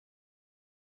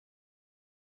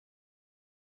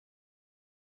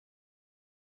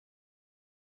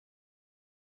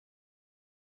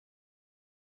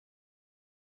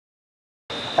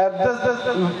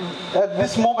At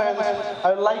this moment,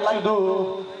 I would like to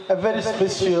do a very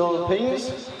special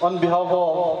things on behalf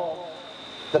of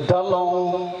the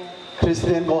Darlong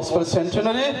Christian Gospel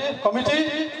Centenary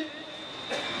Committee.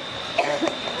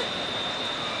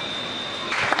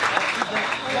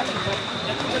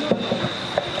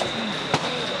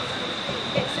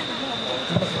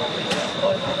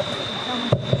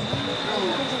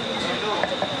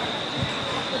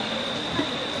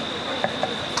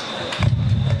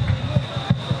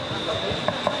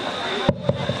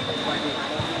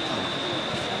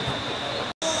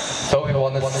 So we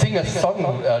want to sing a song,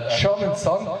 a German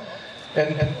song,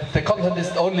 and the content is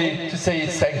only to say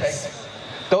thanks.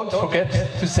 Don't forget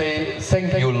to say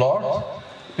thank you, Lord,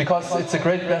 because it's a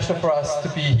great pleasure for us to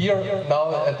be here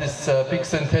now at this big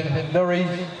Centenary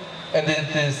and in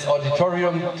this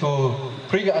auditorium to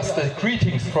bring us the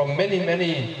greetings from many,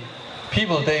 many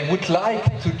people. They would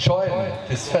like to join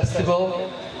this festival,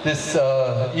 this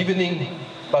evening,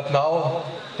 but now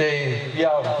we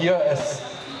are here as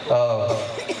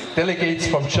delegates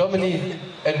from Germany,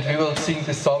 and we will sing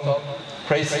the song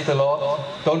Praise the Lord.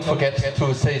 Don't forget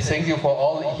to say thank you for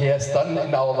all He has done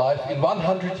in our life in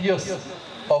 100 years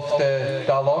of the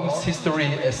Darlong's history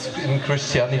as in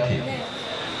Christianity.